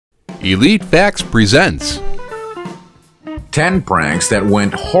Elite Facts presents 10 pranks that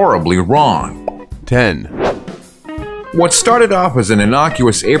went horribly wrong. 10. What started off as an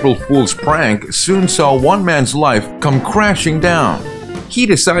innocuous April Fool's prank soon saw one man's life come crashing down. He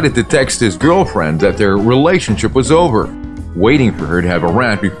decided to text his girlfriend that their relationship was over, waiting for her to have a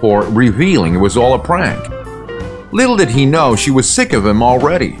rant before revealing it was all a prank. Little did he know she was sick of him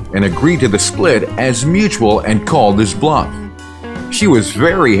already and agreed to the split as mutual and called his bluff. She was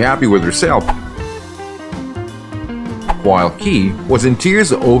very happy with herself, while he was in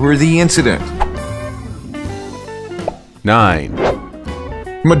tears over the incident. 9.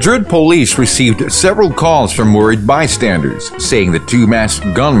 Madrid police received several calls from worried bystanders, saying the two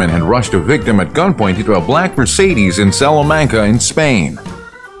masked gunmen had rushed a victim at gunpoint into a black Mercedes in Salamanca in Spain.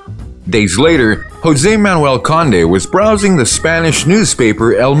 Days later, Jose Manuel Conde was browsing the Spanish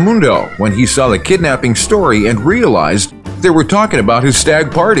newspaper El Mundo when he saw the kidnapping story and realized they were talking about his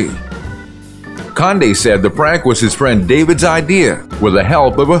stag party. Conde said the prank was his friend David's idea, with the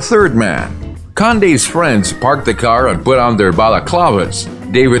help of a third man. Conde's friends parked the car and put on their balaclavas.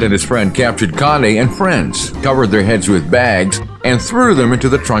 David and his friend captured Conde and friends, covered their heads with bags, and threw them into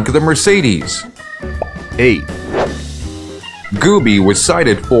the trunk of the Mercedes. 8. Gooby was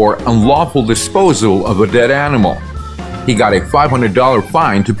cited for unlawful disposal of a dead animal. He got a $500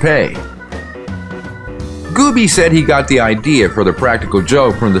 fine to pay. Gooby said he got the idea for the practical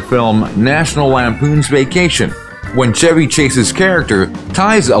joke from the film National Lampoon's Vacation, when Chevy Chase's character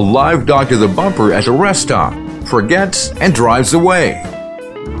ties a live dog to the bumper at a rest stop, forgets, and drives away.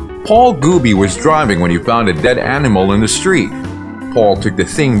 Paul Gooby was driving when he found a dead animal in the street. Paul took the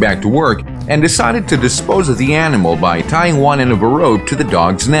thing back to work and decided to dispose of the animal by tying one end of a rope to the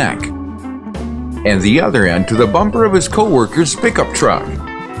dog's neck and the other end to the bumper of his co-worker's pickup truck.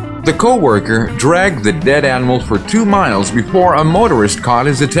 The co-worker dragged the dead animal for 2 miles before a motorist caught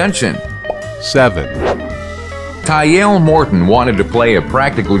his attention. 7. Tyale Morton wanted to play a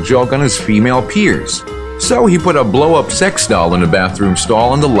practical joke on his female peers, so he put a blow-up sex doll in a bathroom stall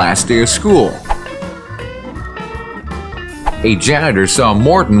on the last day of school. A janitor saw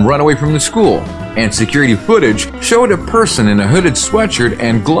Morton run away from the school, and security footage showed a person in a hooded sweatshirt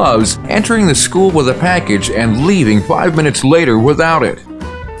and gloves entering the school with a package and leaving 5 minutes later without it.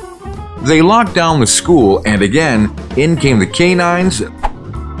 They locked down the school, and again, in came the canines,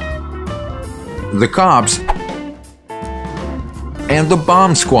 the cops, and the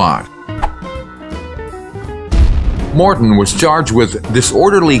bomb squad. Morton was charged with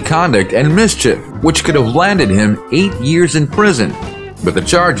disorderly conduct and mischief, which could have landed him 8 years in prison, but the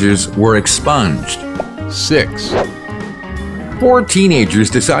charges were expunged. 6. 4 teenagers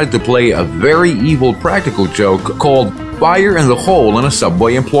decided to play a very evil practical joke called Fire in the Hole on a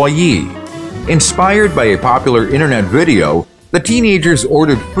Subway employee. Inspired by a popular internet video, the teenagers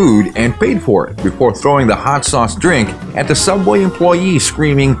ordered food and paid for it before throwing the hot sauce drink at the Subway employee,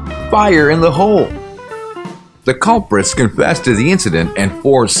 screaming, "Fire in the hole!" The culprits confessed to the incident and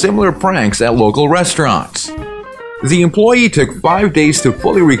 4 similar pranks at local restaurants. The employee took 5 days to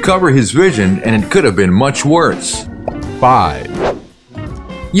fully recover his vision, and it could have been much worse. 5.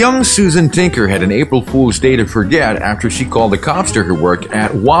 Young Susan Tinker had an April Fool's Day to forget after she called the cops to her work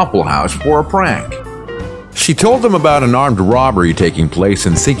at Waffle House for a prank. She told them about an armed robbery taking place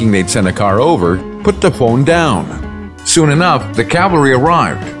and, thinking they'd send a car over, put the phone down. Soon enough, the cavalry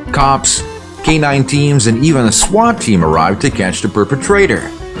arrived. Cops, K-9 teams, and even a SWAT team arrived to catch the perpetrator.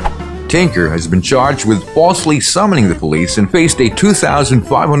 Tinker has been charged with falsely summoning the police and faced a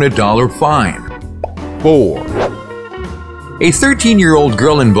 $2,500 fine. 4. A 13-year-old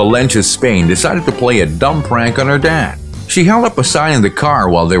girl in Valencia, Spain decided to play a dumb prank on her dad. She held up a sign in the car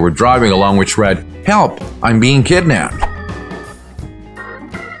while they were driving along which read, "Help, I'm being kidnapped."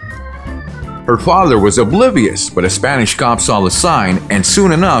 Her father was oblivious, but a Spanish cop saw the sign, and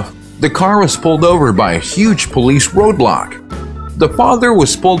soon enough, the car was pulled over by a huge police roadblock. The father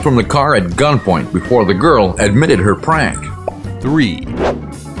was pulled from the car at gunpoint before the girl admitted her prank. 3.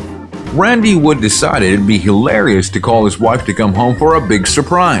 Randy Wood decided it'd be hilarious to call his wife to come home for a big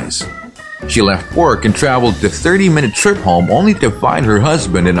surprise. She left work and traveled the 30-minute trip home only to find her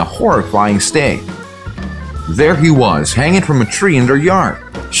husband in a horrifying state. There he was, hanging from a tree in their yard.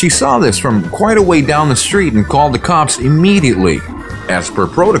 She saw this from quite a way down the street and called the cops immediately. As per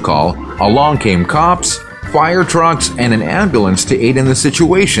protocol, along came cops, fire trucks, and an ambulance to aid in the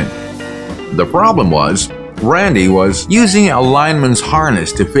situation. The problem was, Randy was using a lineman's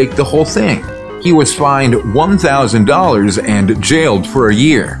harness to fake the whole thing. He was fined $1,000 and jailed for a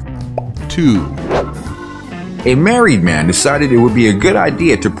year. 2. A married man decided it would be a good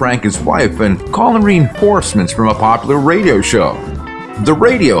idea to prank his wife and call in reinforcements from a popular radio show. The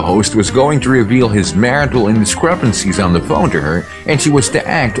radio host was going to reveal his marital indiscrepancies on the phone to her, and she was to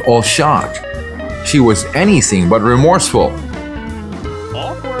act all shocked. She was anything but remorseful.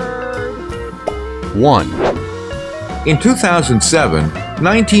 1, In 2007,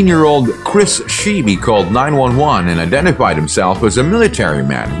 19-year-old Chris Scheibe called 911 and identified himself as a military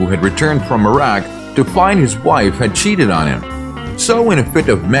man who had returned from Iraq to find his wife had cheated on him. So in a fit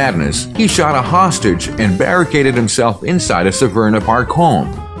of madness, he shot a hostage and barricaded himself inside a Severna Park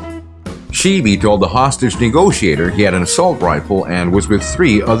home. Scheibe told the hostage negotiator he had an assault rifle and was with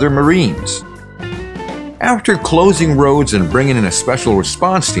 3 other Marines. After closing roads and bringing in a special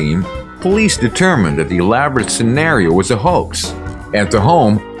response team, police determined that the elaborate scenario was a hoax. At the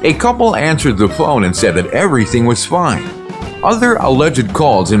home, a couple answered the phone and said that everything was fine. Other alleged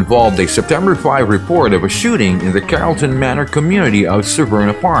calls involved a September 5 report of a shooting in the Carrollton Manor community of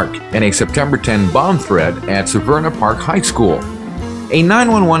Severna Park and a September 10 bomb threat at Severna Park High School. A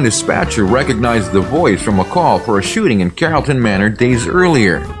 911 dispatcher recognized the voice from a call for a shooting in Carrollton Manor days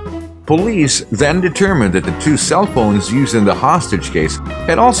earlier. Police then determined that the 2 cell phones used in the hostage case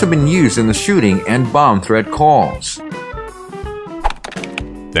had also been used in the shooting and bomb threat calls.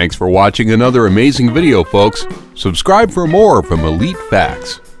 Thanks for watching another amazing video, folks. Subscribe for more from Elite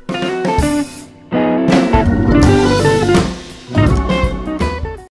Facts.